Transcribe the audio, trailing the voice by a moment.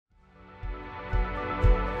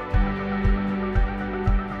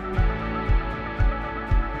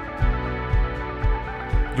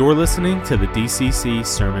You're listening to the DCC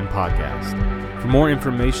Sermon Podcast. For more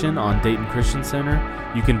information on Dayton Christian Center,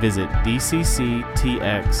 you can visit dcctx.church.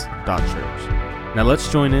 Now let's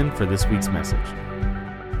join in for this week's message.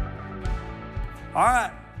 All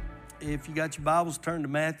right, if you got your Bibles, turn to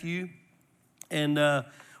Matthew. And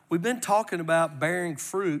we've been talking about bearing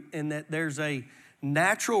fruit and that there's a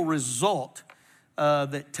natural result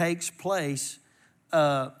that takes place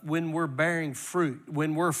when we're bearing fruit,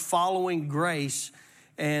 when we're following grace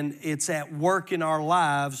and it's at work in our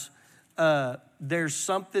lives. There's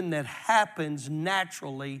something that happens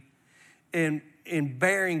naturally in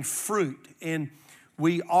bearing fruit, and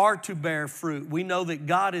we are to bear fruit. We know that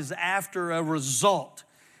God is after a result.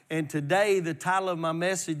 And today, the title of my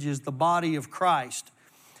message is The Body of Christ.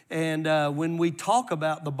 And when we talk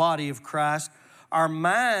about the body of Christ, our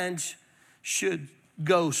minds should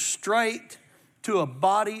go straight to a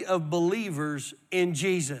body of believers in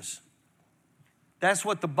Jesus. That's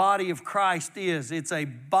what the body of Christ is. It's a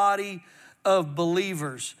body of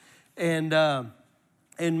believers. And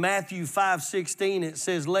in Matthew 5:16, it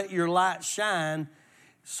says, "Let your light shine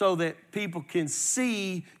so that people can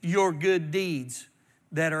see your good deeds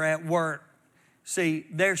that are at work." See,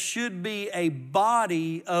 there should be a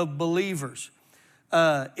body of believers.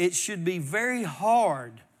 It should be very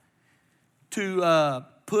hard to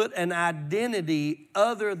put an identity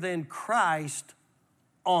other than Christ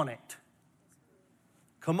on it.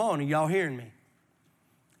 Come on, are y'all hearing me?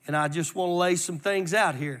 And I just want to lay some things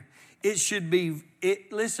out here. It should be,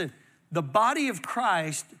 listen, the body of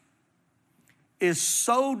Christ is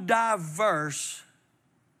so diverse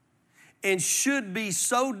and should be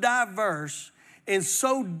so diverse and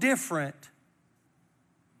so different,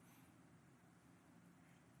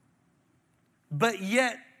 but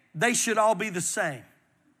yet they should all be the same.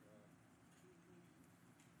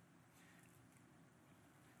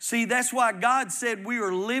 See, that's why God said we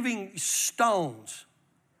are living stones.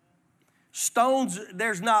 Stones,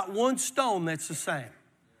 there's not one stone that's the same.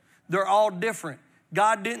 They're all different.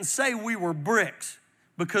 God didn't say we were bricks,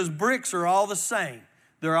 because bricks are all the same.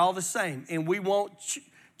 They're all the same. And we want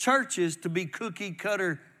churches to be cookie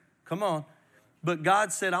cutter. Come on. But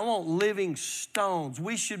God said, I want living stones.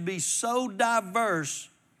 We should be so diverse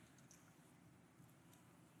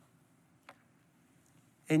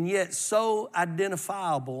and yet so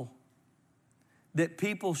identifiable that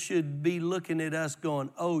people should be looking at us going,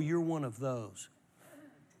 oh, you're one of those.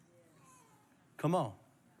 Come on.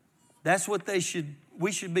 That's what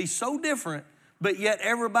we should be so different, but yet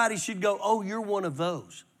everybody should go, oh, you're one of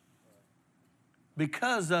those.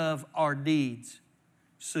 Because of our deeds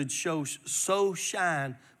should so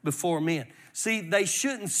shine before men. See, they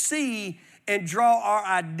shouldn't see and draw our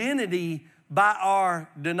identity by our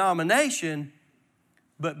denomination,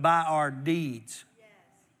 but by our deeds,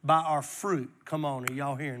 by our fruit. Come on, are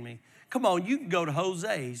y'all hearing me? Come on, you can go to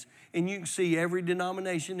Jose's and you can see every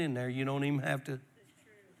denomination in there. You don't even have to.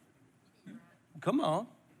 Come on.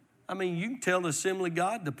 I mean, you can tell the Assembly of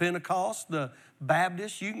God, the Pentecost, the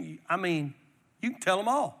Baptist. You can tell them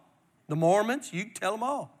all. The Mormons, you can tell them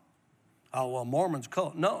all. Oh, well, Mormons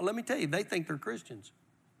cult. No, let me tell you, they think they're Christians.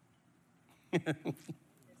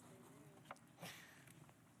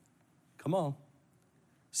 Come on.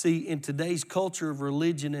 See, in today's culture of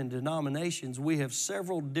religion and denominations, we have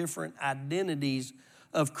several different identities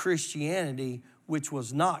of Christianity, which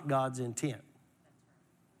was not God's intent.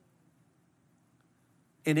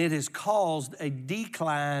 And it has caused a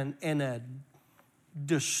decline and a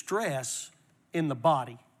distress in the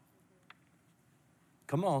body.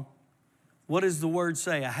 Come on. What does the word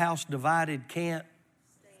say? A house divided can't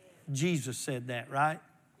stand. Jesus said that, right?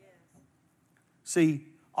 Yes. See,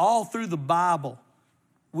 all through the Bible,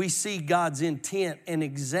 we see God's intent and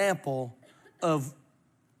example of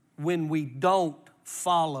when we don't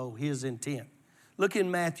follow His intent. Look in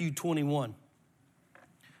Matthew 21,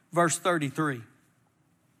 verse 33.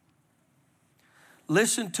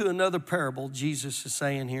 Listen to another parable, Jesus is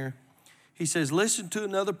saying here. He says, listen to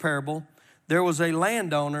another parable. There was a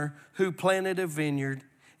landowner who planted a vineyard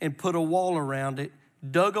and put a wall around it,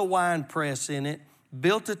 dug a wine press in it,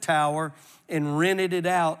 built a tower, and rented it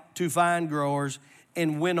out to vine growers,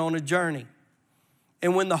 and went on a journey.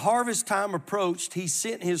 And when the harvest time approached, he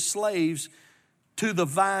sent his slaves to the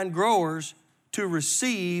vine growers to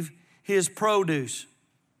receive his produce.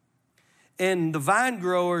 And the vine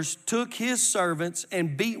growers took his servants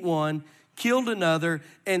and beat one, killed another,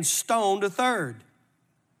 and stoned a third.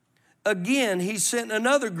 Again, he sent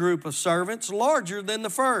another group of servants larger than the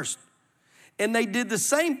first, and they did the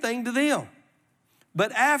same thing to them.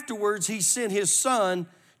 But afterwards, he sent his son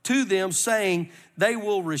to them, saying, they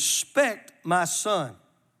will respect my son.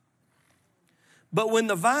 But when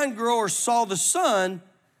the vine growers saw the son,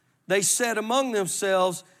 they said among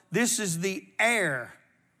themselves, this is the heir.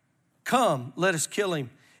 Come, let us kill him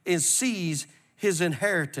and seize his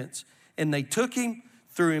inheritance. And they took him,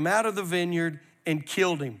 threw him out of the vineyard, and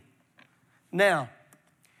killed him. Now,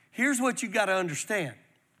 here's what you got to understand.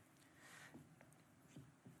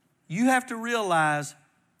 You have to realize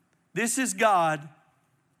this is God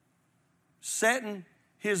setting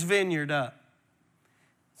his vineyard up.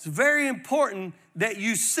 It's very important that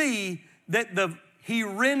you see that he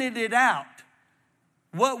rented it out.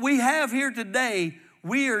 What we have here today,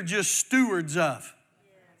 we are just stewards of.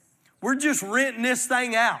 We're just renting this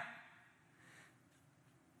thing out.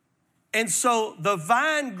 And so the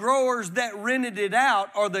vine growers that rented it out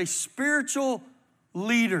are the spiritual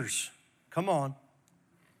leaders. Come on.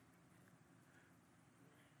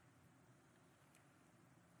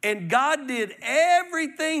 And God did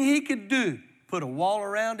everything he could do. Put a wall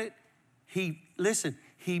around it. He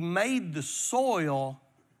made the soil.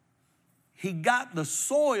 He got the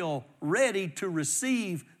soil ready to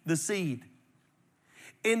receive the seed.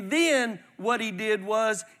 And then what he did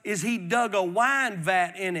is he dug a wine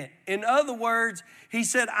vat in it. In other words, he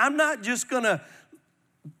said, I'm not just going to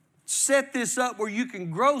set this up where you can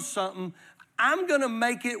grow something. I'm going to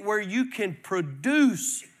make it where you can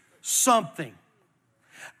produce something.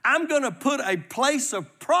 I'm going to put a place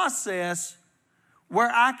of process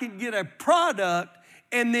where I can get a product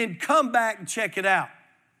and then come back and check it out.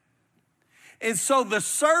 And so the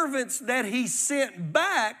servants that he sent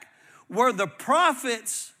back were the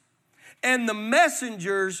prophets and the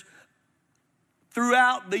messengers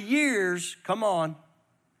throughout the years, come on,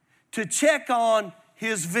 to check on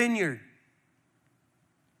his vineyard.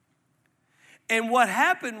 And what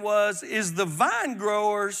happened is the vine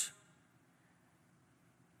growers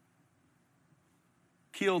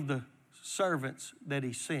killed the servants that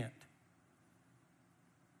he sent.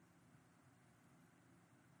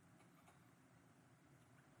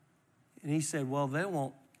 And he said,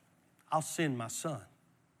 well, I'll send my son.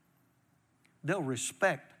 They'll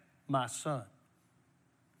respect my son.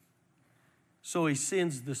 So he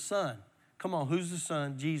sends the son. Come on, who's the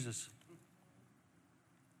son? Jesus.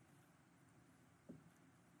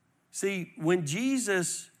 See, when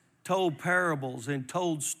Jesus told parables and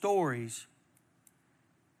told stories,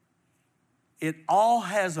 it all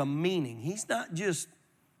has a meaning. He's not just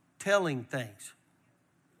telling things.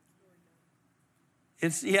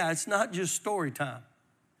 It's not just story time.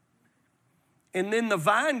 And then the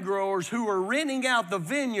vine growers who were renting out the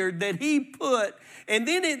vineyard that he put, and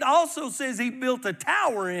then it also says he built a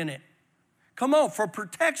tower in it. Come on, for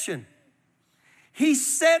protection. He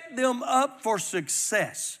set them up for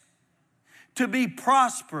success, to be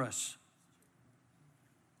prosperous.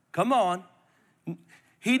 Come on.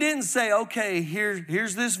 He didn't say, okay,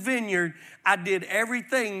 here's this vineyard. I did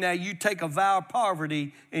everything. Now you take a vow of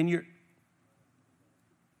poverty and you're...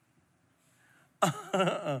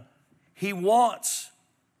 He wants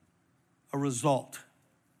a result.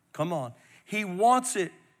 Come on. He wants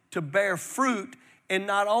it to bear fruit, and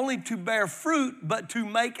not only to bear fruit, but to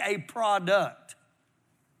make a product.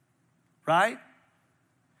 Right?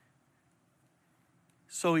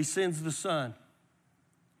 So he sends the son.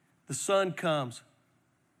 The son comes,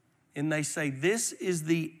 and they say, this is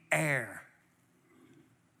the heir.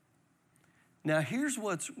 Now, here's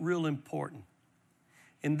what's real important.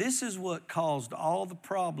 And this is what caused all the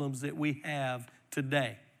problems that we have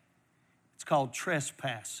today. It's called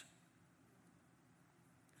trespass.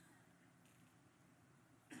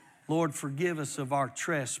 Lord, forgive us of our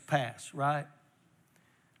trespass, right?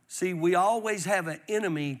 See, we always have an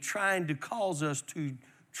enemy trying to cause us to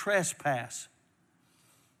trespass.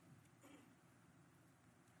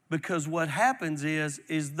 Because what happens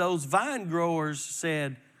is those vine growers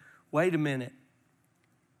said, wait a minute,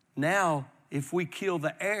 now if we kill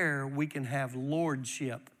the heir, we can have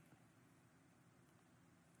lordship.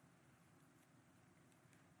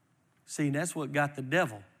 See, that's what got the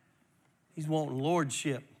devil. He's wanting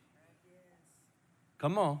lordship.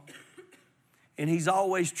 Come on. And he's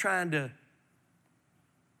always trying to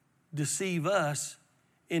deceive us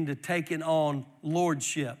into taking on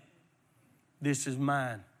lordship. This is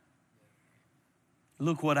mine.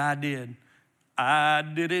 Look what I did. I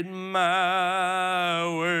did it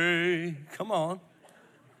my way. Come on.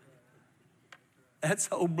 That's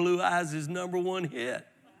old Blue Eyes' #1 hit.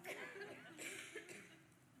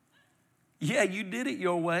 Yeah, you did it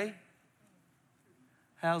your way.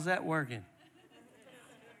 How's that working?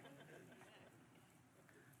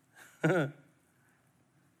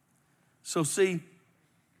 So see,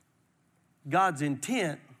 God's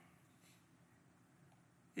intent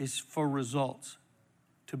is for results,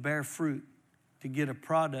 to bear fruit, to get a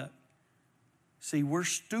product. See, we're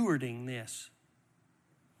stewarding this.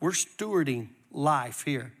 We're stewarding life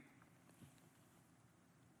here.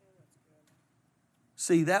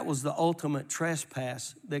 See, that was the ultimate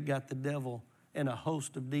trespass that got the devil and a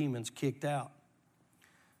host of demons kicked out.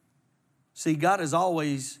 See, God has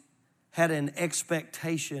always had an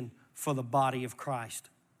expectation for the body of Christ.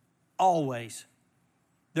 Always.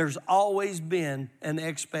 There's always been an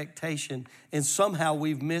expectation, and somehow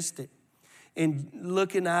we've missed it. And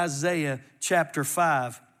look in Isaiah chapter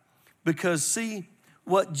 5, because see,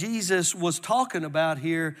 what Jesus was talking about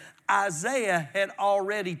here, Isaiah had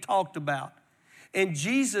already talked about. And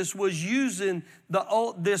Jesus was using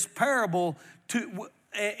this parable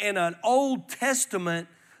in an Old Testament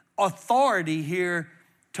authority here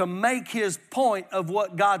to make his point of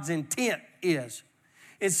what God's intent is.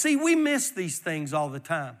 And see, we miss these things all the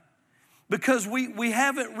time because we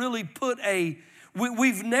haven't really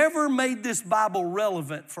we've never made this Bible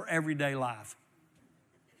relevant for everyday life.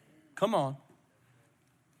 Come on.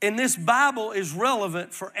 And this Bible is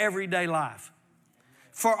relevant for everyday life,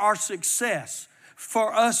 for our success,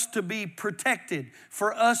 for us to be protected,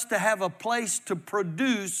 for us to have a place to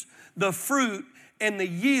produce the fruit and the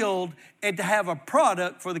yield and to have a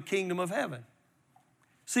product for the kingdom of heaven.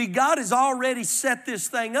 See, God has already set this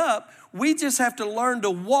thing up. We just have to learn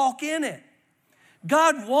to walk in it.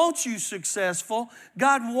 God wants you successful.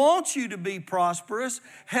 God wants you to be prosperous,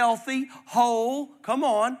 healthy, whole. Come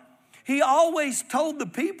on. He always told the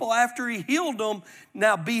people after he healed them,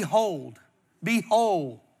 now behold, be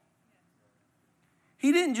whole.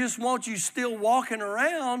 He didn't just want you still walking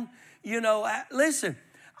around, Listen,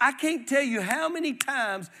 I can't tell you how many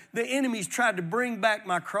times the enemy's tried to bring back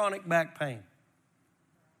my chronic back pain.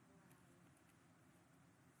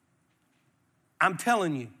 I'm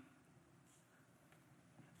telling you.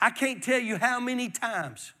 I can't tell you how many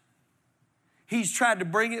times he's tried to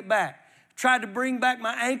bring it back. Tried to bring back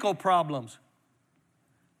my ankle problems.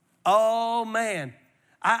 Oh, man.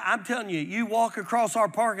 I'm telling you, you walk across our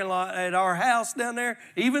parking lot at our house down there,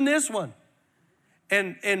 even this one,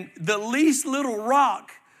 and the least little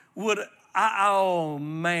rock would, oh,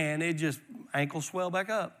 man, it just, ankle swell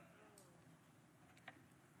back up.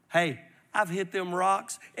 Hey, I've hit them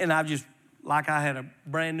rocks, and I've just, like I had a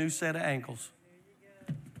brand new set of ankles.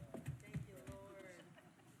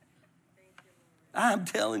 I'm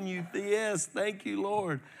telling you, yes, thank you,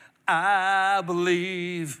 Lord. I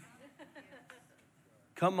believe.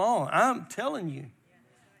 Come on, I'm telling you.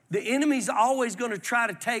 The enemy's always going to try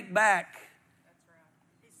to take back. That's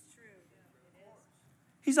right. It's true. It is.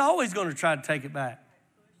 He's always going to try to take it back.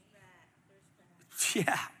 Push back.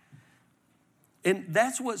 Yeah. And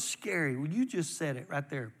that's what's scary. Well, you just said it right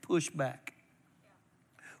there, push back.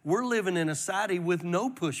 We're living in a society with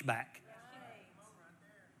no pushback.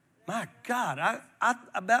 My God, I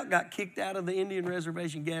about got kicked out of the Indian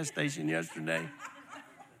Reservation gas station yesterday.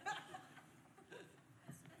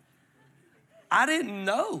 I didn't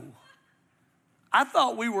know. I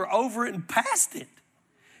thought we were over it and past it.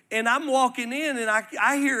 And I'm walking in and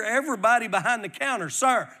I hear everybody behind the counter,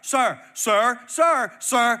 sir, sir, sir, sir,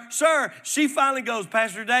 sir, sir. She finally goes,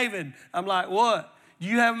 Pastor David. I'm like, what? Do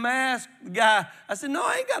you have a mask? The guy, I said, no,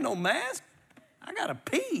 I ain't got no mask. I got to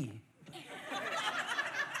pee.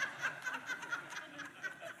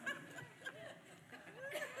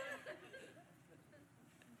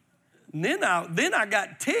 And then I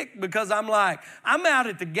got ticked because I'm like, I'm out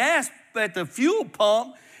at the fuel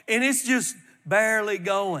pump, and it's just barely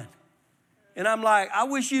going. And I'm like, I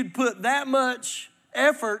wish you'd put that much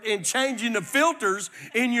effort in changing the filters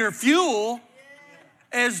in your fuel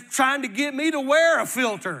as trying to get me to wear a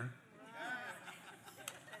filter.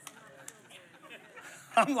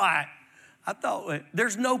 I'm like, I thought,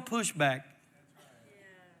 there's no pushback.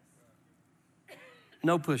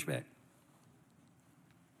 No pushback.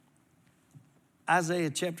 Isaiah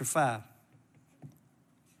chapter 5,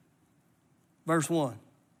 verse 1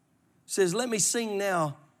 says, let me sing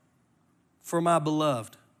now for my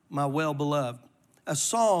beloved, my well-beloved, a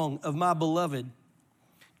song of my beloved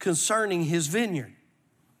concerning his vineyard.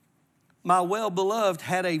 My well-beloved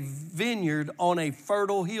had a vineyard on a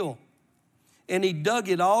fertile hill, and he dug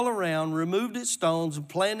it all around, removed its stones, and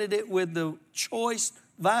planted it with the choice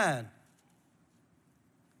vine.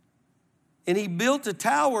 And he built a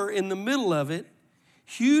tower in the middle of it,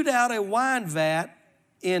 hewed out a wine vat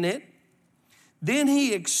in it. Then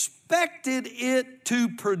he expected it to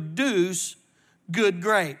produce good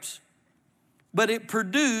grapes, but it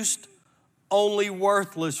produced only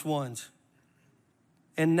worthless ones.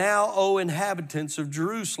 And now, O inhabitants of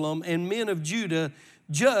Jerusalem and men of Judah,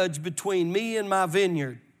 judge between me and my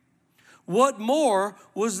vineyard. What more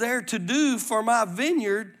was there to do for my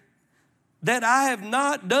vineyard that I have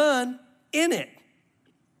not done in it?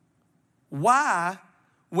 Why,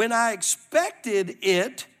 when I expected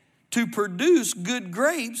it to produce good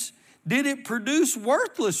grapes, did it produce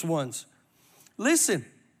worthless ones? Listen,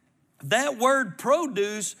 that word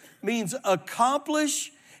produce means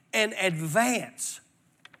accomplish and advance.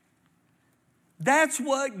 That's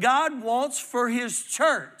what God wants for His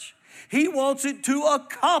church. He wants it to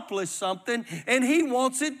accomplish something, and He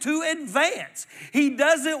wants it to advance. He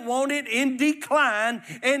doesn't want it in decline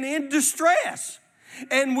and in distress.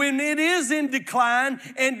 And when it is in decline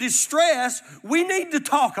and distress, we need to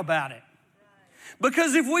talk about it.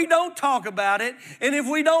 Because if we don't talk about it, and if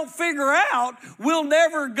we don't figure out, we'll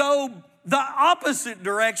never go the opposite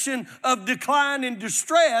direction of decline and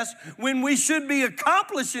distress when we should be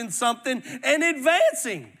accomplishing something and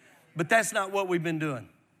advancing. But that's not what we've been doing.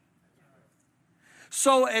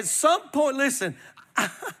 So at some point, listen,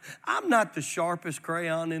 I'm not the sharpest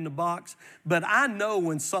crayon in the box, but I know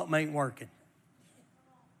when something ain't working.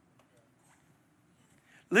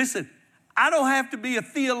 Listen, I don't have to be a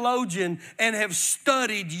theologian and have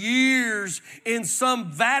studied years in some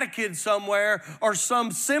Vatican somewhere or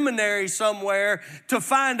some seminary somewhere to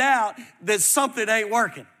find out that something ain't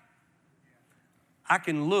working. I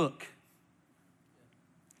can look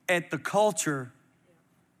at the culture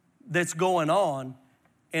that's going on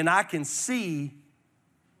and I can see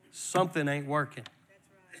something ain't working.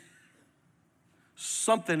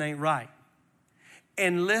 Something ain't right.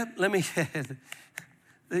 And let me...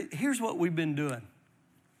 Here's what we've been doing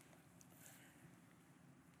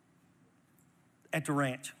at the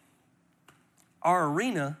ranch. Our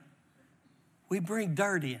arena, we bring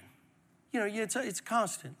dirt in. You know, it's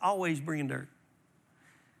constant, always bringing dirt.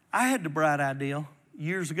 I had the bright idea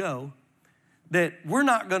years ago that we're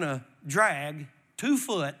not going to drag 2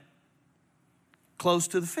 foot close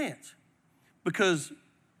to the fence because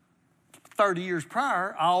 30 years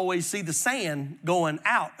prior, I always see the sand going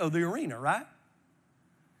out of the arena, right?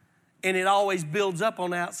 And it always builds up on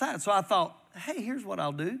the outside. So I thought, hey, here's what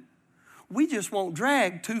I'll do. We just won't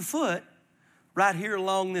drag 2 foot right here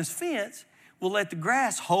along this fence. We'll let the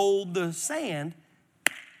grass hold the sand,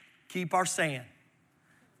 keep our sand.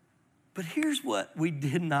 But here's what we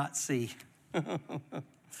did not see.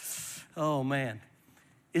 Oh, man.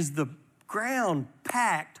 Is the ground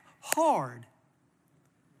packed hard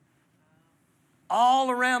all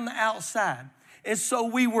around the outside. And so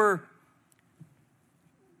we were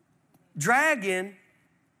dragging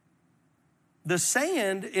the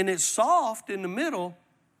sand, and it's soft in the middle,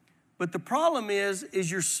 but the problem is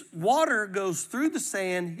your water goes through the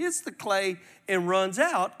sand, hits the clay, and runs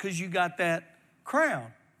out because you got that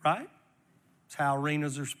crown, right? That's how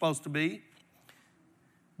arenas are supposed to be.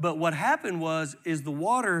 But what happened is the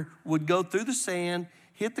water would go through the sand,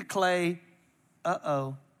 hit the clay,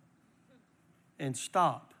 and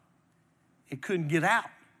stop. It couldn't get out.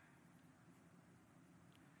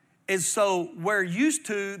 And so where used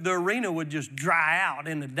to the arena would just dry out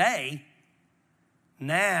in a day,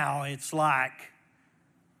 now it's like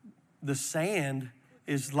the sand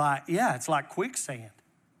is like, it's like quicksand.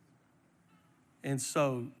 And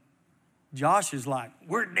so Josh is like,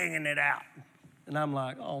 we're digging it out. And I'm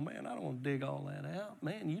like, oh man, I don't want to dig all that out.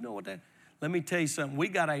 Man, you know what let me tell you something. We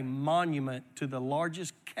got a monument to the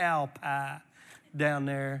largest cow pie down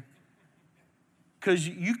there because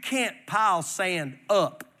you can't pile sand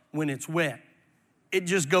up when it's wet. It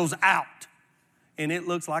just goes out. And it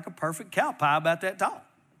looks like a perfect cow pie about that tall.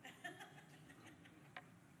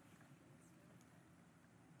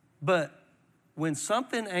 But when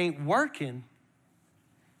something ain't working,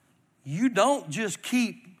 you don't just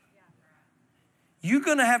keep. You're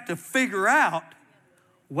going to have to figure out,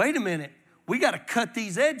 wait a minute, we got to cut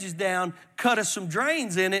these edges down, cut us some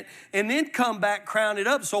drains in it, and then come back, crown it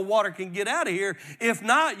up so water can get out of here. If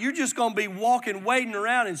not, you're just going to be walking, wading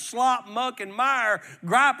around in slop, muck, and mire,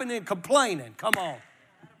 griping and complaining. Come on.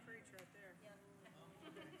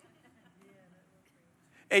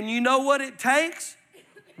 And you know what it takes?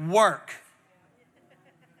 Work.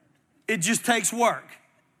 It just takes work.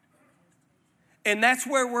 And that's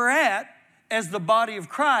where we're at as the body of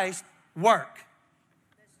Christ, work.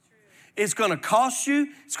 It's going to cost you.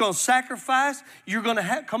 It's going to sacrifice. You're going to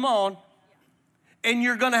have, come on. And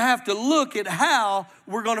you're going to have to look at how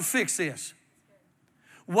we're going to fix this.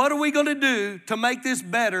 What are we going to do to make this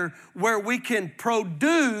better where we can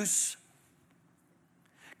produce?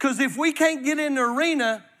 Because if we can't get in the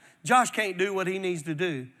arena, Josh can't do what he needs to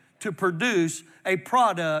do to produce a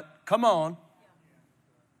product. Come on.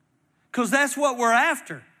 Because that's what we're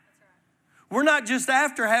after. We're not just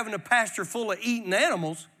after having a pasture full of eating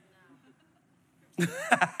animals.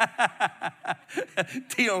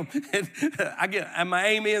 Tim, I get my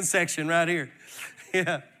amen section right here.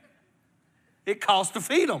 Yeah. It costs to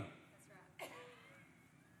feed them.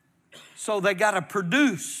 So they got to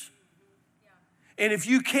produce. And if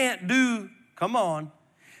you can't do, come on.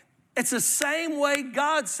 It's the same way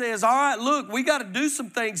God says, all right, look, we got to do some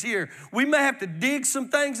things here. We may have to dig some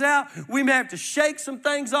things out. We may have to shake some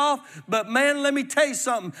things off. But man, let me tell you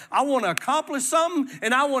something. I want to accomplish something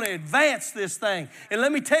and I want to advance this thing. And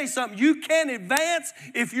let me tell you something. You can't advance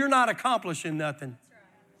if you're not accomplishing nothing.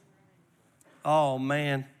 Oh,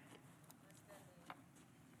 man.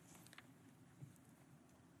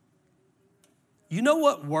 You know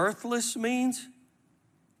what worthless means?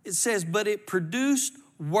 It says, but it produced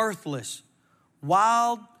worthless,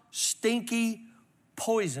 wild, stinky,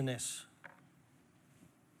 poisonous.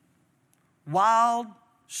 Wild,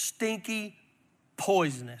 stinky,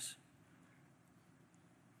 poisonous.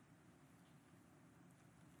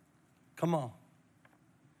 Come on.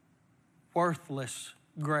 Worthless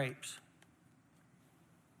grapes.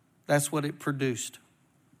 That's what it produced.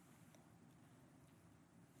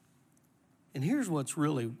 And here's what's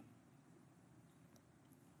really,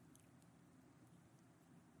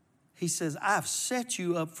 he says, I've set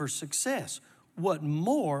you up for success. What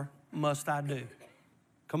more must I do?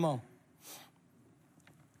 Come on.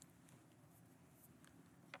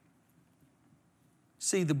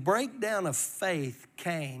 See, the breakdown of faith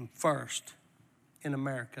came first in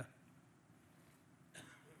America.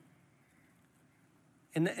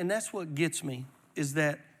 And that's what gets me, is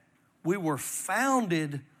that we were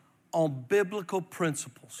founded on biblical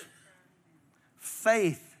principles.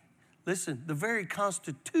 Faith, listen, the very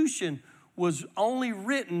Constitution was only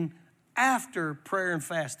written after prayer and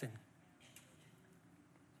fasting.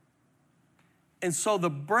 And so the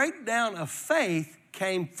breakdown of faith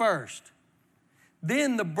came first.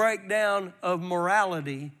 Then the breakdown of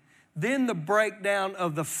morality. Then the breakdown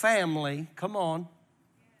of the family. Come on.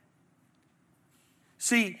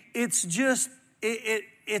 See, it's just,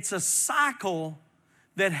 it's a cycle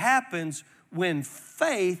that happens when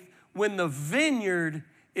faith, when the vineyard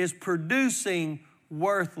is producing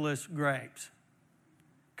worthless grapes.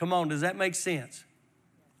 Come on, does that make sense?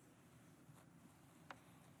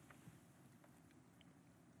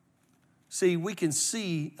 See, we can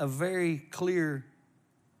see a very clear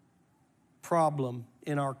problem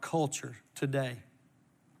in our culture today.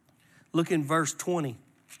 Look in verse 20.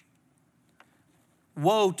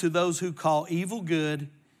 Woe to those who call evil good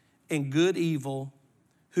and good evil,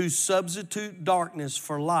 who substitute darkness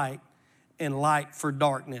for light and light for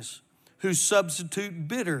darkness, who substitute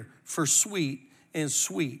bitter for sweet and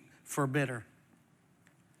sweet for bitter.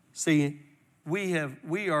 See, we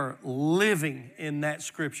are living in that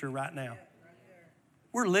scripture right now.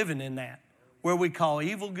 We're living in that, where we call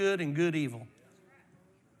evil good and good evil.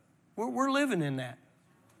 We're living in that.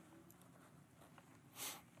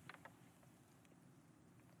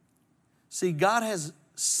 See, God has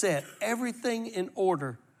set everything in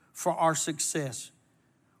order for our success.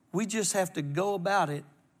 We just have to go about it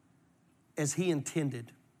as He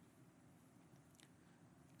intended.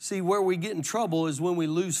 See, where we get in trouble is when we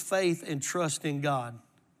lose faith and trust in God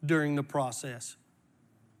during the process.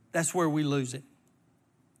 That's where we lose it.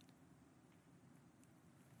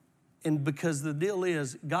 And because the deal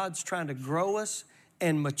is, God's trying to grow us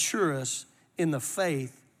and mature us in the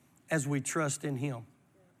faith as we trust in Him.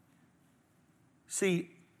 See,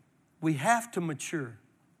 we have to mature.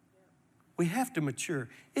 We have to mature.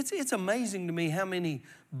 It's amazing to me how many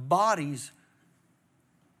bodies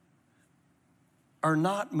are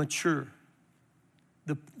not mature.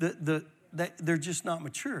 They're just not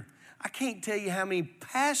mature. I can't tell you how many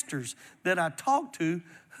pastors that I talk to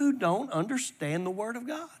who don't understand the Word of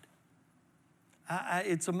God.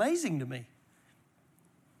 It's amazing to me.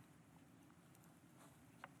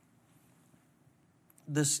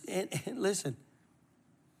 Listen,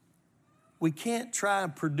 we can't try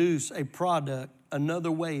and produce a product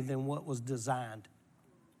another way than what was designed.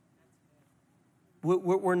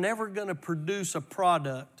 We're never going to produce a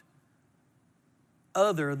product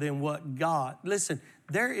other than what God. Listen,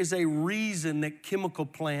 there is a reason that chemical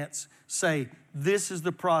plants say, this is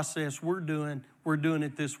the process we're doing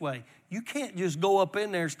it this way. You can't just go up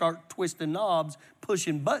in there and start twisting knobs,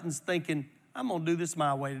 pushing buttons, thinking, I'm going to do this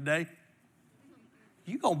my way today.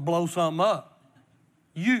 You're going to blow something up.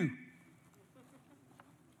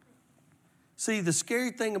 See, the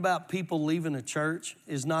scary thing about people leaving a church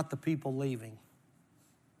is not the people leaving.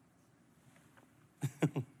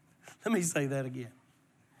 Let me say that again.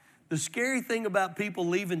 The scary thing about people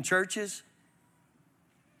leaving churches,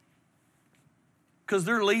 because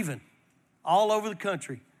they're leaving all over the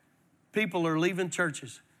country. people are leaving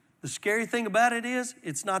churches. The scary thing about it is,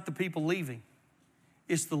 it's not the people leaving.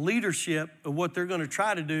 It's the leadership of what they're going to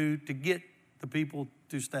try to do to get the people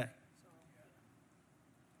to stay.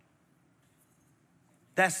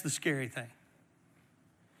 That's the scary thing.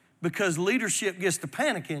 Because leadership gets to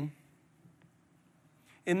panicking,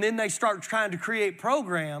 and then they start trying to create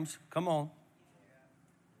programs, come on,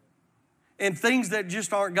 and things that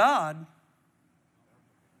just aren't God.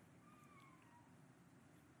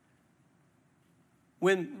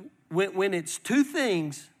 When it's two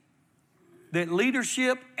things that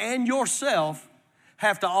leadership and yourself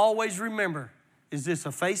have to always remember, is this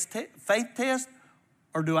a faith test,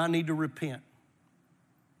 or do I need to repent?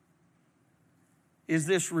 Is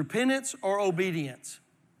this repentance or obedience?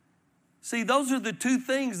 See, those are the two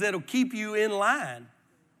things that'll keep you in line.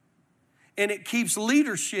 And it keeps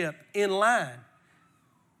leadership in line.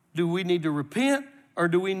 Do we need to repent, or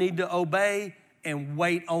do we need to obey and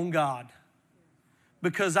wait on God?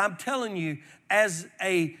 Because I'm telling you, as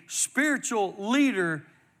a spiritual leader,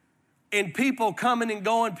 and people coming and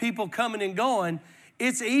going,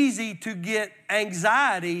 it's easy to get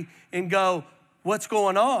anxiety and go, what's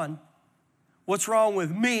going on? What's wrong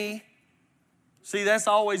with me? See, that's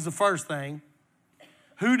always the first thing.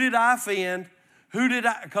 Who did I offend?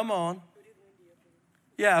 Come on.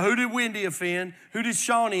 Yeah, who did Wendy offend? Who did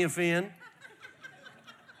Shawnee offend?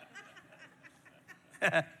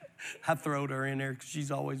 I throw her in there because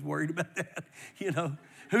she's always worried about that. You know,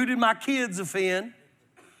 who did my kids offend?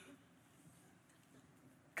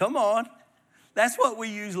 Come on. That's what we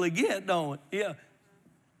usually get, don't we? Yeah.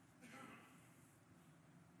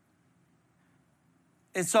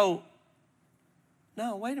 And so,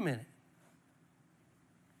 no, wait a minute.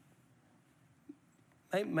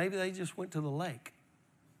 Maybe they just went to the lake.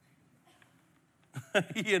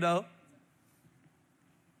 You know?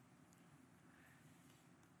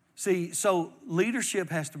 See, so leadership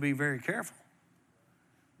has to be very careful.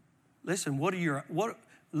 Listen,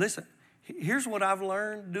 listen, here's what I've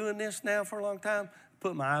learned doing this now for a long time.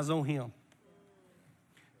 Put my eyes on him.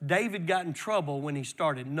 David got in trouble when he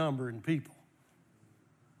started numbering people.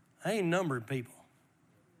 I ain't numbering people.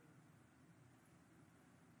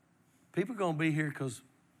 People are going to be here because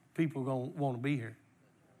people are going to want to be here.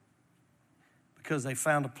 Because they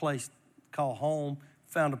found a place called home,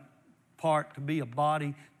 found a part to be a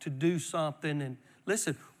body, to do something. And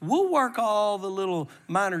listen, we'll work all the little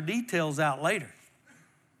minor details out later.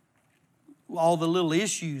 All the little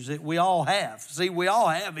issues that we all have. See, we all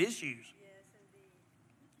have issues. Yes,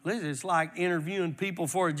 listen, it's like interviewing people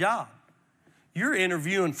for a job. You're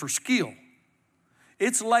interviewing for skill.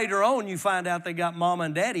 It's later on you find out they got mama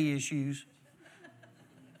and daddy issues.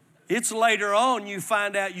 It's later on you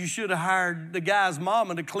find out you should have hired the guy's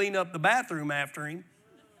mama to clean up the bathroom after him.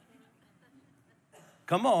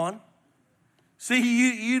 Come on. See,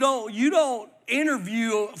 you don't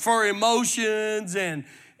interview for emotions and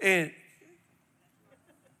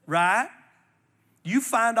right? You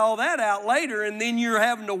find all that out later, and then you're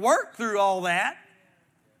having to work through all that.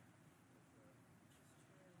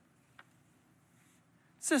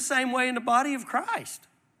 It's the same way in the body of Christ.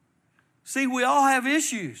 See, we all have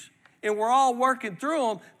issues, and we're all working through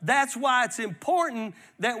them. That's why it's important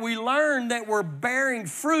that we learn that we're bearing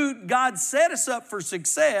fruit. God set us up for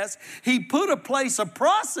success. He put a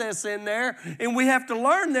process in there, and we have to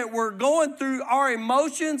learn that we're going through our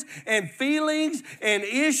emotions and feelings and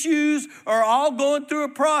issues are all going through a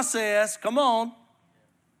process. Come on.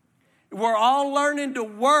 We're all learning to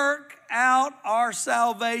work out our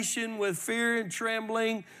salvation with fear and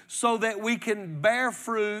trembling so that we can bear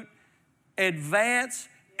fruit, advance,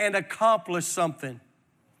 and accomplish something.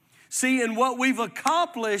 See, and what we've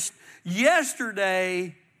accomplished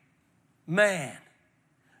yesterday, man,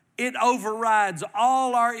 it overrides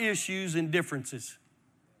all our issues and differences.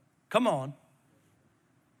 Come on.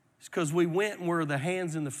 It's because we went and were the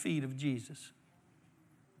hands and the feet of Jesus.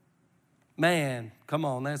 Man, come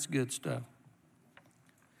on, that's good stuff.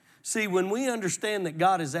 See, when we understand that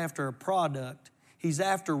God is after a product, He's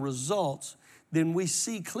after results, then we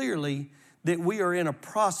see clearly that we are in a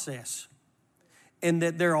process and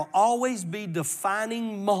that there will always be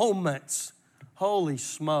defining moments. Holy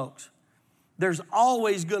smokes. There's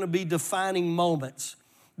always going to be defining moments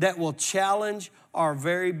that will challenge our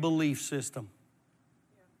very belief system.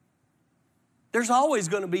 There's always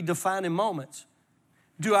going to be defining moments.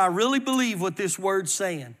 Do I really believe what this word's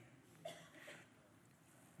saying?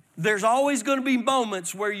 There's always going to be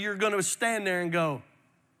moments where you're going to stand there and go,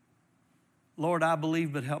 Lord, I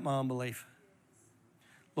believe, but help my unbelief.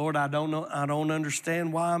 Lord, I don't know. I don't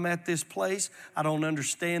understand why I'm at this place. I don't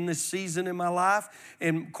understand this season in my life.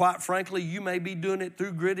 And quite frankly, you may be doing it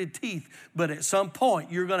through gritted teeth. But at some point,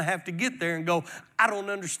 you're going to have to get there and go, I don't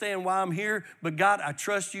understand why I'm here. But God, I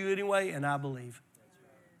trust you anyway, and I believe.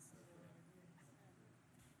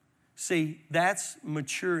 See, that's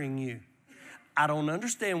maturing you. I don't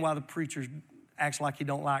understand why the preacher acts like he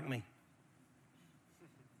don't like me.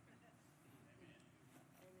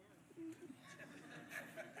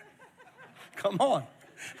 Come on.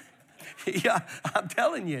 Yeah, I'm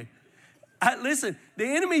telling you. Listen, the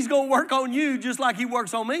enemy's going to work on you just like he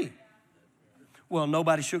works on me. Well,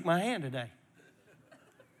 nobody shook my hand today.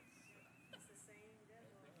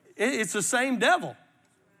 It's the same devil.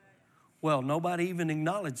 Well, nobody even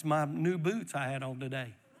acknowledged my new boots I had on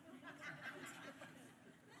today.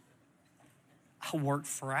 I worked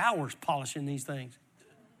for hours polishing these things.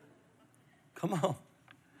 Come on.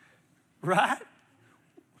 Right?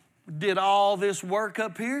 Did all this work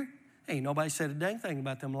up here. Ain't nobody said a dang thing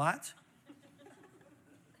about them lights.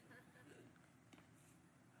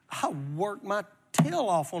 I worked my tail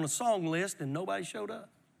off on a song list and nobody showed up.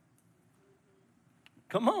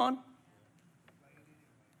 Come on.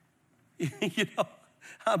 You know,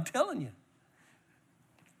 I'm telling you.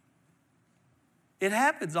 It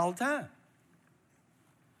happens all the time.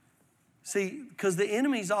 See, because the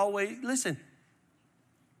enemy's always, listen,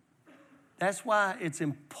 that's why it's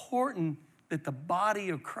important that the body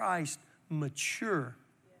of Christ mature.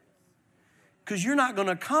 Because you're not going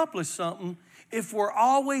to accomplish something if we're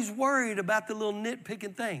always worried about the little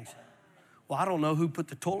nitpicking things. Well, I don't know who put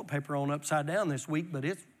the toilet paper on upside down this week, but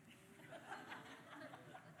it's...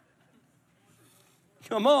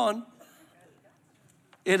 Come on.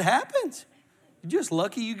 It happens. You're just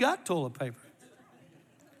lucky you got toilet paper.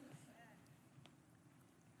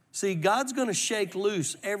 See, God's going to shake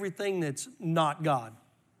loose everything that's not God.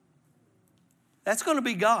 That's going to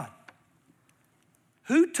be God.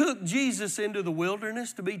 Who took Jesus into the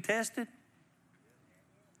wilderness to be tested?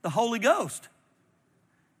 The Holy Ghost.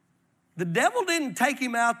 The devil didn't take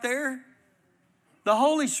him out there. The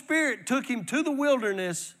Holy Spirit took him to the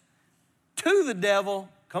wilderness, to the devil.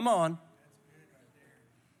 Come on.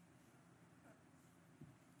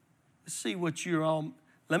 Let's see what you're all...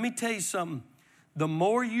 Let me tell you something. The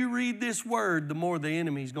more you read this word, the more the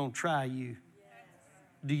enemy's going to try you.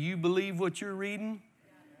 Do you believe what you're reading?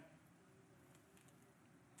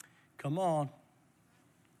 Come on.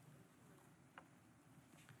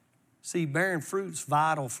 See, bearing fruit's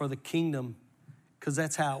vital for the kingdom because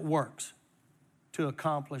that's how it works, to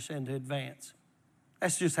accomplish and to advance.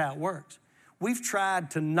 That's just how it works. We've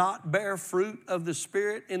tried to not bear fruit of the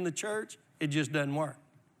Spirit in the church. It just doesn't work.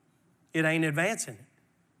 It ain't advancing it.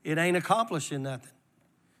 It ain't accomplishing nothing.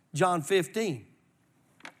 John 15.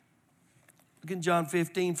 Look in John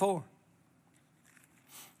 15:4.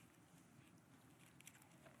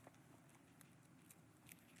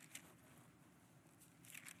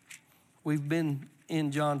 We've been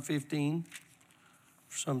in John 15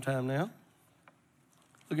 for some time now.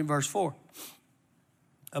 Look at verse 4.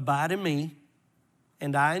 Abide in me,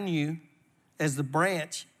 and I in you, as the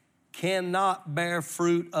branch cannot bear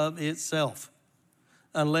fruit of itself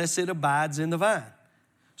unless it abides in the vine.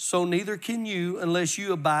 So neither can you unless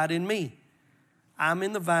you abide in me. I'm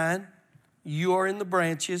in the vine, you are in the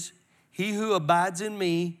branches. He who abides in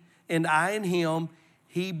me and I in him,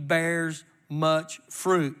 he bears much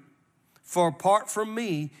fruit. For apart from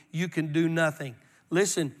me, you can do nothing.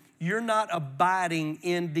 Listen, you're not abiding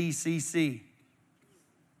in DCC.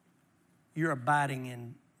 You're abiding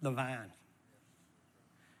in the vine.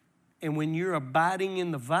 And when you're abiding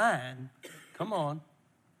in the vine, come on,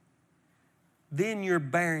 then you're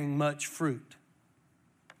bearing much fruit.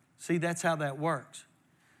 See, that's how that works.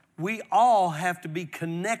 We all have to be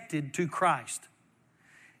connected to Christ.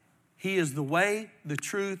 He is the way, the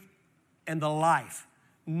truth, and the life.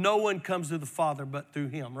 No one comes to the Father but through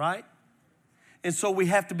him, right? And so we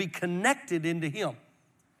have to be connected into him.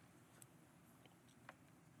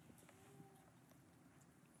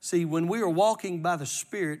 See, when we are walking by the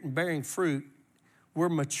Spirit and bearing fruit, we're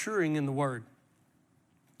maturing in the Word.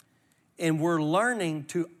 And we're learning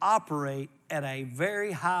to operate at a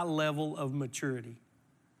very high level of maturity.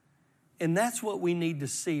 And that's what we need to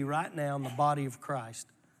see right now in the body of Christ,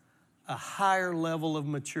 a higher level of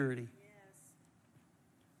maturity.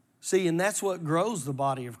 See, and that's what grows the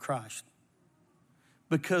body of Christ.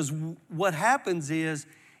 Because what happens is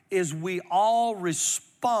we all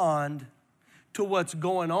respond to what's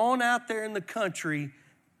going on out there in the country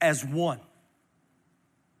as one.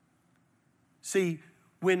 See,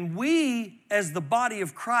 when we, as the body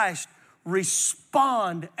of Christ,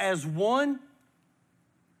 respond as one,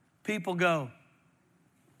 people go,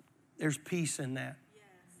 there's peace in that.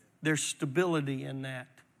 There's stability in that.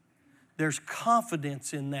 There's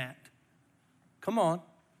confidence in that. Come on.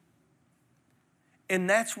 And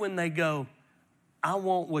that's when they go, I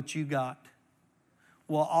want what you got.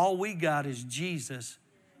 Well, all we got is Jesus,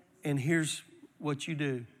 and here's what you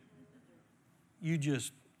do. You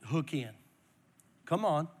just hook in. Come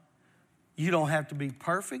on. You don't have to be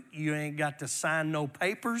perfect. You ain't got to sign no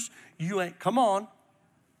papers. Come on.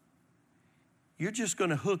 You're just going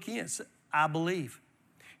to hook in. I believe.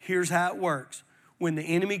 Here's how it works. When the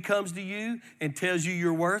enemy comes to you and tells you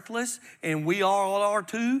you're worthless, and we all are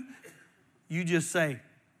too, you just say,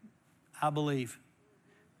 I believe.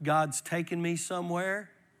 God's taken me somewhere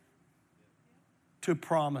to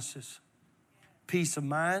promises. Peace of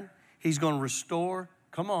mind. He's going to restore,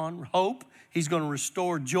 come on, hope. He's going to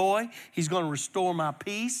restore joy. He's going to restore my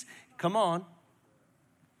peace. Come on.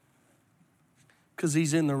 Because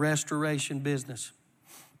he's in the restoration business.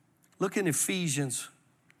 Look in Ephesians.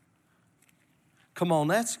 Come on,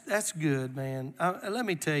 that's good, man. Let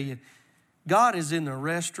me tell you, God is in the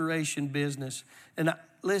restoration business. And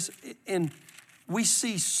listen, and we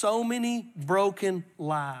see so many broken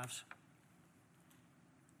lives.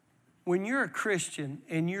 When you're a Christian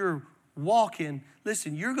and you're walking,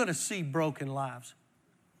 listen, you're going to see broken lives.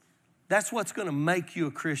 That's what's going to make you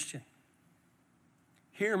a Christian.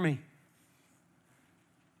 Hear me.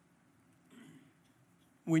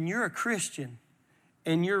 When you're a Christian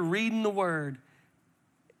and you're reading the Word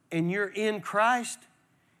and you're in Christ,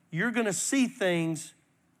 you're going to see things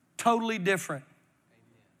totally different.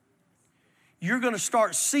 You're going to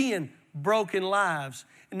start seeing broken lives.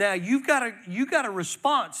 Now, you've got a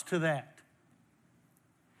response to that.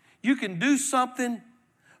 You can do something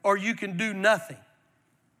or you can do nothing.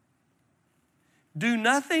 Do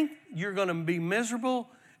nothing, you're going to be miserable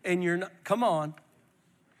and you're not, come on.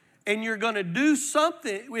 And you're going to do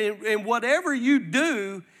something, and whatever you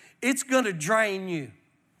do, it's going to drain you.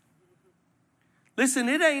 Listen,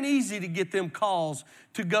 it ain't easy to get them calls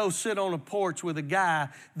to go sit on a porch with a guy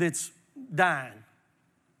that's dying.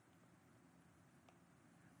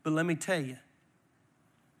 But let me tell you,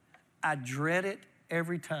 I dread it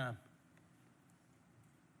every time.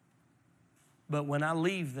 But when I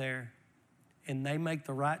leave there and they make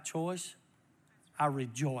the right choice, I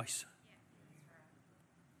rejoice.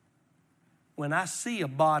 When I see a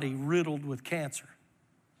body riddled with cancer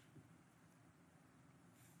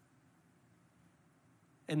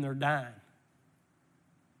and they're dying,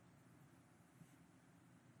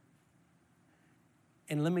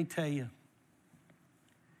 and let me tell you,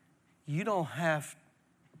 you don't have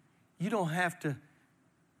to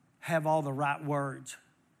have all the right words.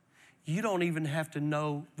 You don't even have to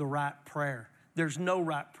know the right prayer. There's no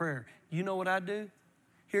right prayer. You know what I do?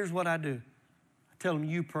 Here's what I do. I tell them,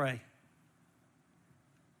 you pray.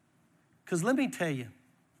 Because let me tell you,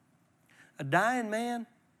 a dying man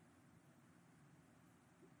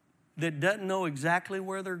that doesn't know exactly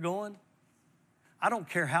where they're going, I don't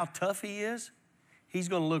care how tough he is, he's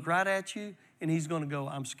going to look right at you and he's going to go,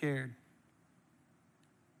 I'm scared.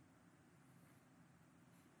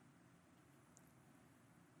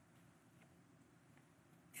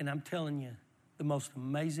 And I'm telling you, the most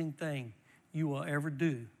amazing thing you will ever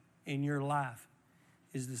do in your life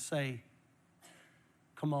is to say,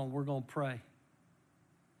 come on, we're going to pray.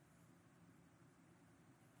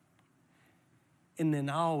 And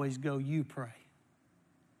then I always go, you pray.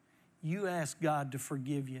 You ask God to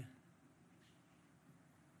forgive you.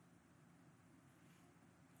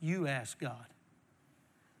 You ask God.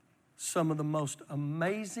 Some of the most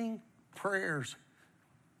amazing prayers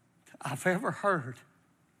I've ever heard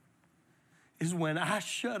is when I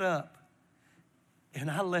shut up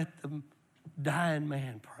and I let the dying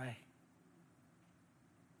man pray.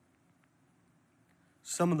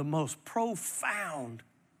 Some of the most profound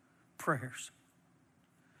prayers.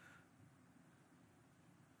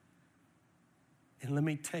 And let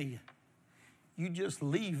me tell you, you just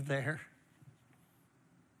leave there.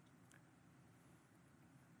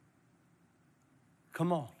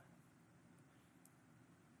 Come on.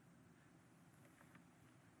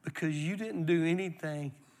 Because you didn't do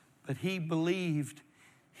anything, but he believed.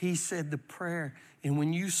 He said the prayer. And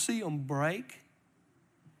when you see them break,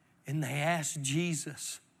 and they ask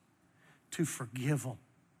Jesus to forgive them,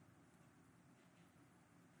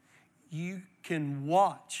 you can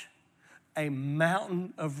watch a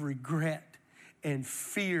mountain of regret and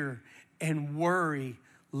fear and worry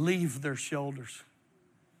leave their shoulders.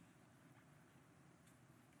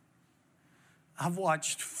 I've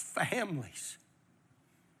watched families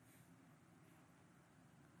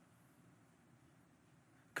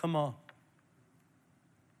come on.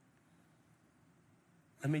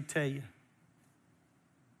 Let me tell you,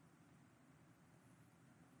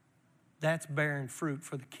 that's bearing fruit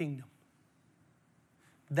for the kingdom.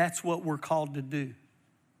 That's what we're called to do.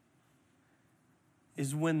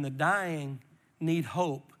 Is when the dying need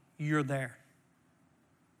hope, you're there.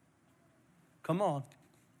 Come on.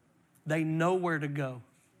 They know where to go.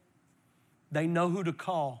 They know who to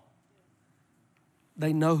call.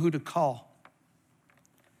 They know who to call.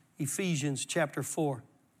 Ephesians chapter 4.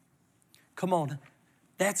 Come on.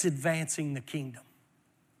 That's advancing the kingdom.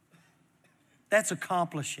 That's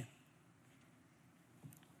accomplishing.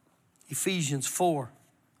 Ephesians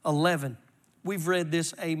 4:11. We've read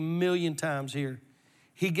this a million times here.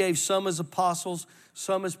 He gave some as apostles,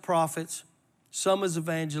 some as prophets, some as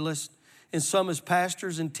evangelists, and some as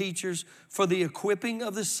pastors and teachers for the equipping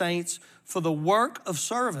of the saints, for the work of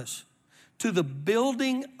service, to the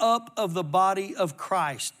building up of the body of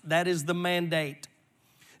Christ. That is the mandate.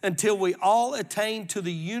 Until we all attain to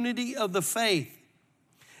the unity of the faith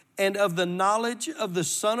and of the knowledge of the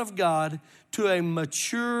Son of God, to a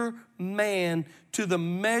mature man, to the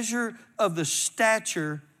measure of the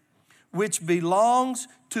stature which belongs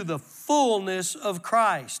to the fullness of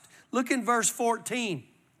Christ. Look in verse 14.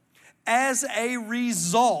 As a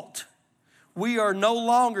result, we are no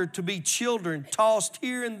longer to be children tossed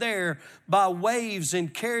here and there by waves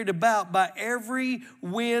and carried about by every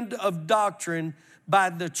wind of doctrine, by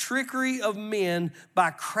the trickery of men,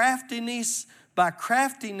 by craftiness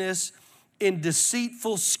in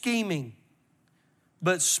deceitful scheming.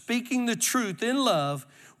 But speaking the truth in love,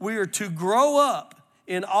 we are to grow up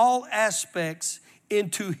in all aspects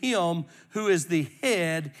into Him who is the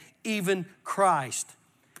head, even Christ.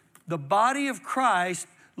 The body of Christ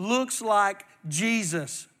looks like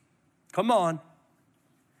Jesus. Come on.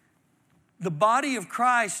 The body of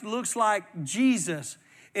Christ looks like Jesus,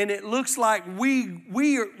 and it looks like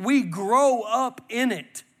we grow up in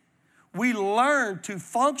it. We learn to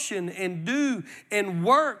function and do and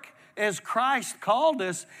work as Christ called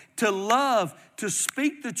us to love, to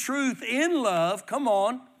speak the truth in love. Come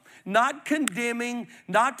on. Not condemning,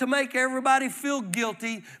 not to make everybody feel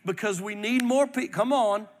guilty because we need more people. Come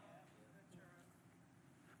on.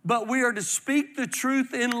 But we are to speak the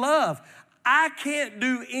truth in love. I can't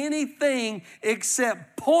do anything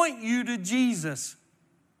except point you to Jesus.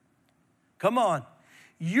 Come on.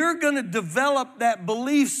 You're going to develop that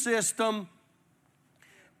belief system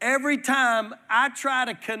every time I try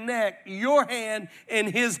to connect your hand and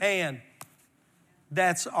His hand.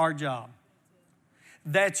 That's our job.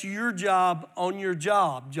 That's your job on your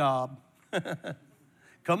job.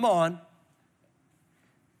 Come on.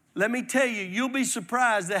 Let me tell you, you'll be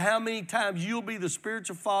surprised at how many times you'll be the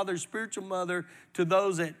spiritual father, spiritual mother to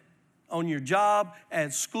those on your job,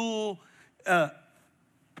 at school,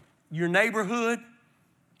 your neighborhood.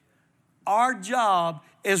 Our job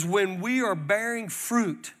is when we are bearing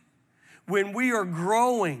fruit, when we are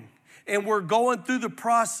growing and we're going through the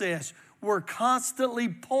process, we're constantly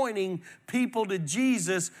pointing people to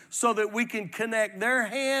Jesus so that we can connect their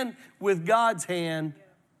hand with God's hand.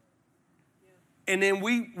 And then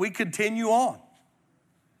we continue on.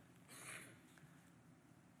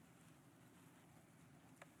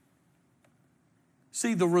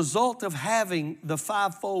 See, the result of having the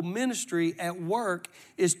fivefold ministry at work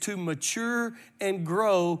is to mature and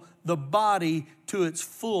grow the body to its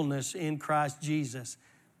fullness in Christ Jesus.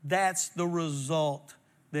 That's the result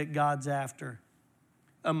that God's after.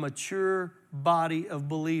 A mature body of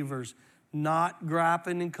believers, not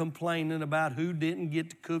griping and complaining about who didn't get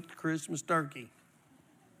to cook the Christmas turkey.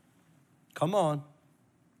 Come on.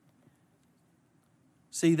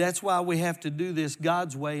 See, that's why we have to do this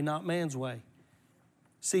God's way, not man's way.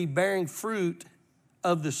 See, bearing fruit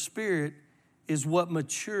of the Spirit is what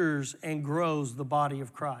matures and grows the body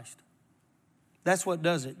of Christ. That's what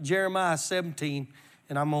does it. Jeremiah 17,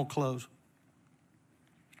 and I'm going to close.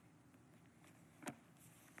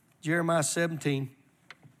 Jeremiah 17,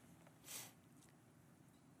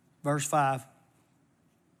 verse 5.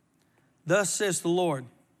 Thus says the Lord,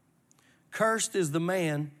 cursed is the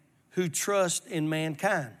man who trusts in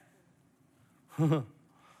mankind.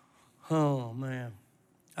 Oh, man.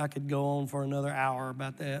 I could go on for another hour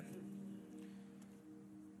about that.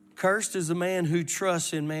 Cursed is the man who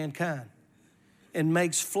trusts in mankind and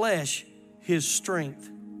makes flesh his strength.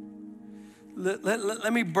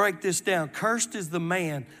 Let me break this down. Cursed is the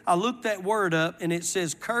man. I looked that word up and it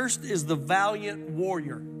says, cursed is the valiant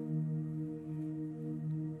warrior.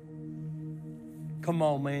 Come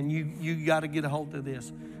on, man. You got to get a hold of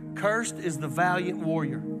this. Cursed is the valiant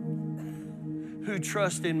warrior who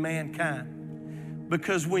trusts in mankind.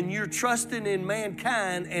 Because when you're trusting in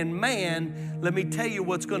mankind and man, let me tell you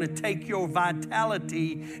what's going to take your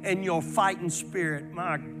vitality and your fighting spirit.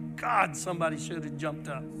 My God, somebody should have jumped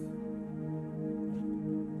up.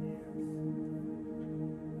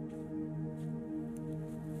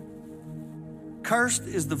 Cursed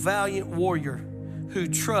is the valiant warrior who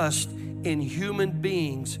trusts in human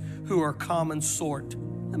beings who are common sort.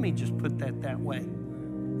 Let me just put that way.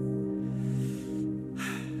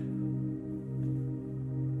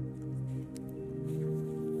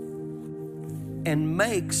 And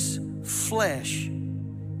makes flesh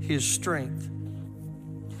his strength,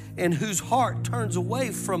 and whose heart turns away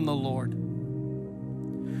from the Lord.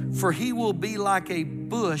 For he will be like a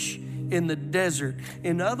bush in the desert.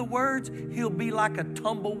 In other words, he'll be like a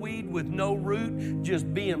tumbleweed with no root,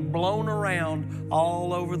 just being blown around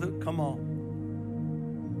all over the, come on.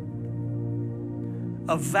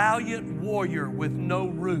 A valiant warrior with no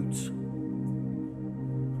roots,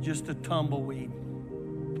 just a tumbleweed.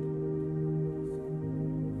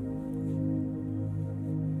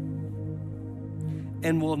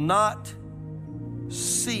 And will not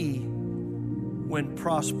see when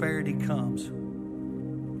prosperity comes.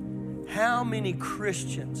 How many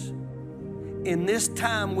Christians in this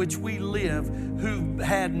time which we live who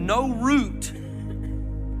had no root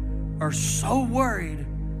are so worried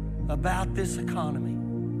about this economy?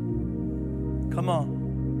 Come on.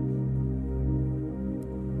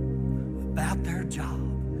 About their job,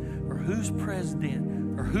 or who's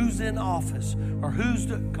president, or who's in office, or who's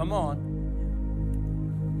come on.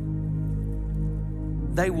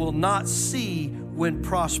 They will not see when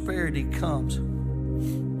prosperity comes,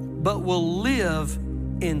 but will live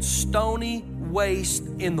in stony waste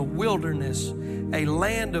in the wilderness, a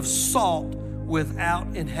land of salt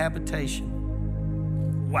without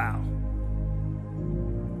inhabitation. Wow.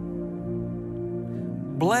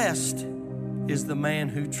 Blessed is the man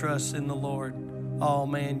who trusts in the Lord. Oh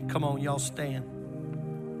man, come on, y'all stand.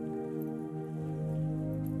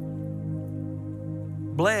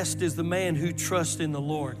 Blessed is the man who trusts in the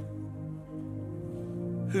Lord,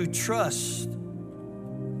 who trusts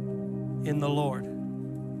in the Lord.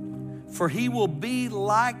 For he will be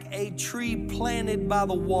like a tree planted by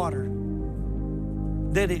the water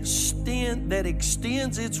that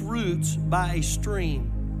extends its roots by a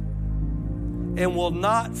stream, and will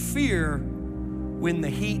not fear when the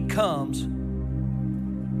heat comes,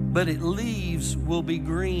 but its leaves will be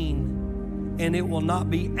green, and it will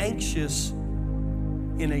not be anxious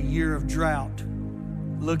in a year of drought.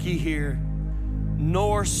 Looky here,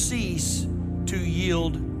 nor cease to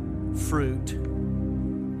yield fruit.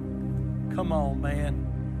 Come on, man.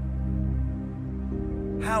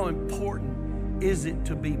 How important is it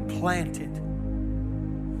to be planted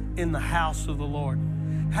in the house of the Lord?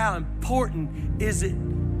 How important is it?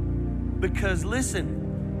 Because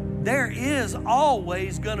listen, there is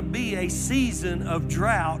always going to be a season of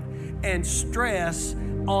drought and stress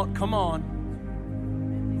on, come on.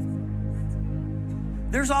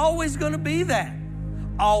 There's always going to be that.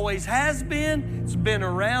 Always has been. It's been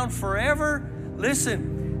around forever.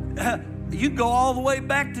 Listen, you go all the way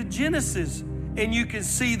back to Genesis and you can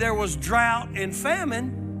see there was drought and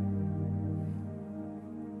famine.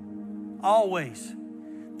 Always.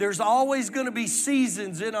 There's always going to be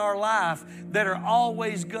seasons in our life that are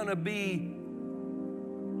always going to be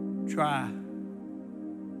dry.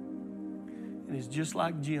 And it's just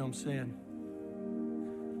like Jim said.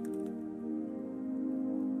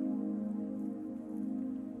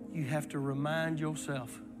 You have to remind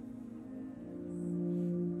yourself.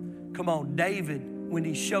 Come on, David, when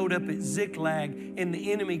he showed up at Ziklag and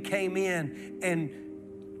the enemy came in and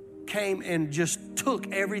just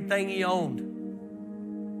took everything he owned.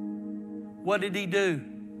 What did he do?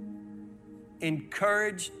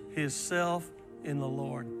 Encouraged himself in the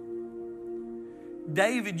Lord.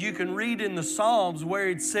 David, you can read in the Psalms where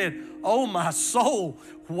it said, "Oh, my soul,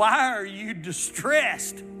 why are you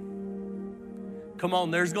distressed?" Come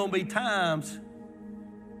on, there's going to be times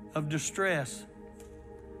of distress.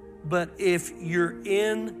 But if you're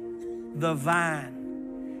in the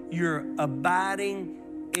vine, you're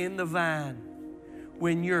abiding in the vine,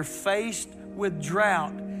 when you're faced with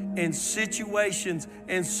drought and situations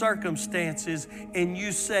and circumstances, and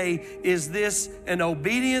you say, is this an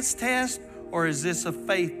obedience test or is this a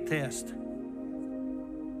faith test?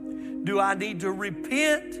 Do I need to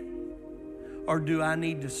repent or do I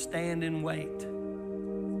need to stand and wait?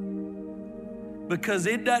 Because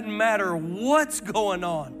it doesn't matter what's going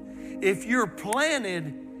on. If you're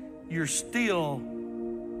planted, you're still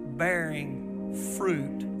bearing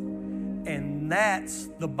fruit. And that's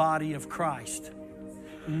the body of Christ.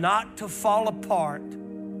 Not to fall apart,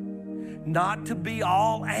 not to be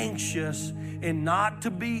all anxious and not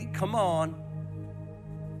to be, come on,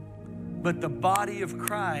 but the body of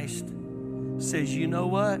Christ says, you know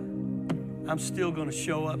what? I'm still going to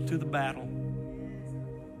show up to the battle.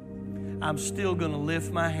 I'm still going to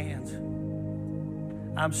lift my hands.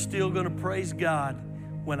 I'm still going to praise God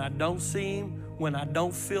when I don't see Him, when I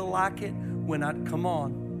don't feel like it, come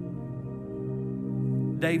on.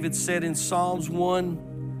 David said in Psalms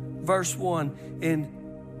 1, verse 1,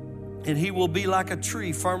 and he will be like a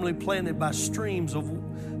tree firmly planted by streams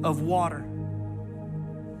of water,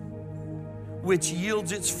 which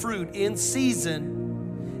yields its fruit in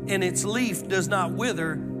season, and its leaf does not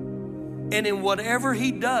wither, and in whatever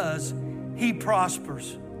he does, he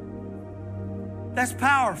prospers. That's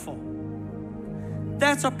powerful.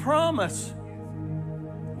 That's a promise.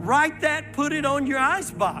 Write that, put it on your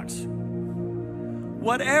icebox.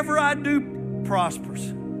 Whatever I do prospers.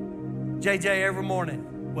 JJ, every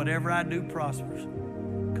morning, whatever I do prospers,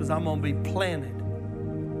 because I'm going to be planted.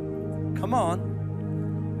 Come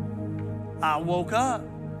on. I woke up.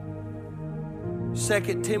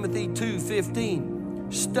 2 Timothy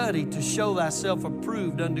 2:15, study to show thyself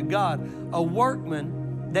approved unto God, a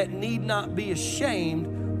workman that need not be ashamed,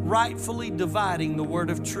 rightfully dividing the word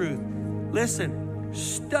of truth. Listen,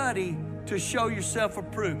 study to show yourself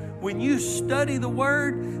approved. When you study the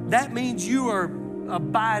word, that means you are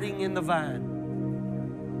abiding in the vine.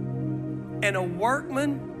 And a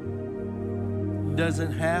workman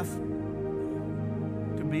doesn't have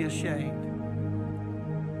to be ashamed.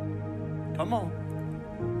 Come on.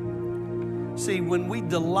 See, when we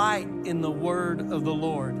delight in the word of the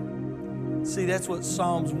Lord, see, that's what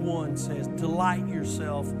Psalms 1 says. Delight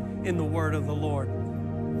yourself in the word of the Lord.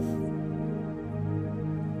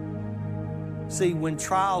 See, when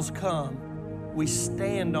trials come, we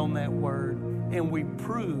stand on that word and we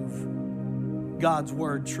prove God's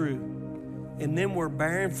word true. And then we're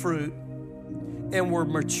bearing fruit and we're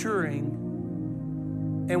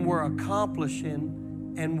maturing and we're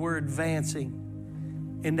accomplishing and we're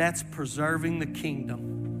advancing. And that's preserving the kingdom.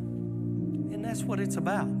 And that's what it's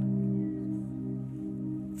about.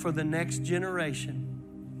 For the next generation.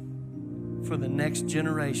 For the next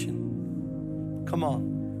generation. Come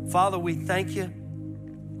on. Father, we thank you.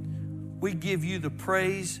 We give you the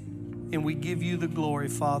praise and we give you the glory,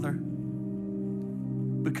 Father.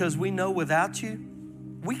 Because we know without you,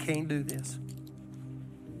 we can't do this.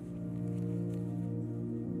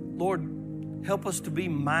 Lord, help us to be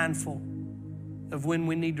mindful of when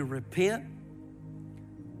we need to repent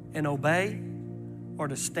and obey or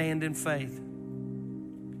to stand in faith.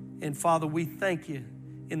 And Father, we thank you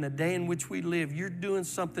in the day in which we live. You're doing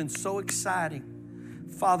something so exciting.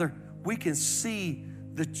 Father, we can see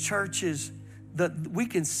the churches, we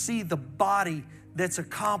can see the body that's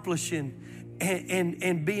accomplishing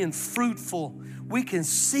and being fruitful. We can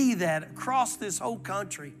see that across this whole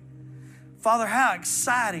country. Father, how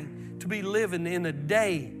exciting to be living in a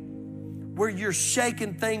day where you're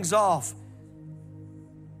shaking things off.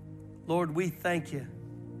 Lord, we thank you.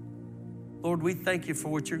 Lord, we thank you for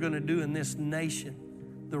what you're going to do in this nation,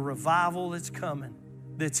 the revival that's coming,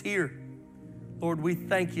 that's here. Lord, we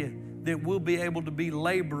thank you that we'll be able to be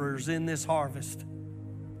laborers in this harvest.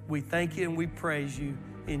 We thank you and we praise you.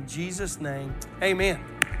 In Jesus' name, amen.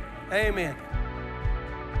 Amen.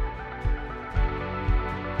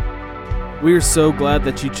 We are so glad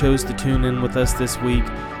that you chose to tune in with us this week.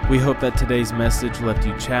 We hope that today's message left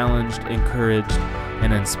you challenged, encouraged,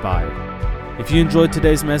 and inspired. If you enjoyed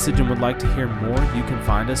today's message and would like to hear more, you can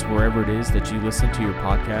find us wherever it is that you listen to your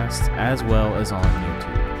podcasts, as well as on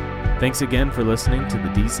YouTube. Thanks again for listening to the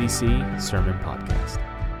DCC Sermon Podcast.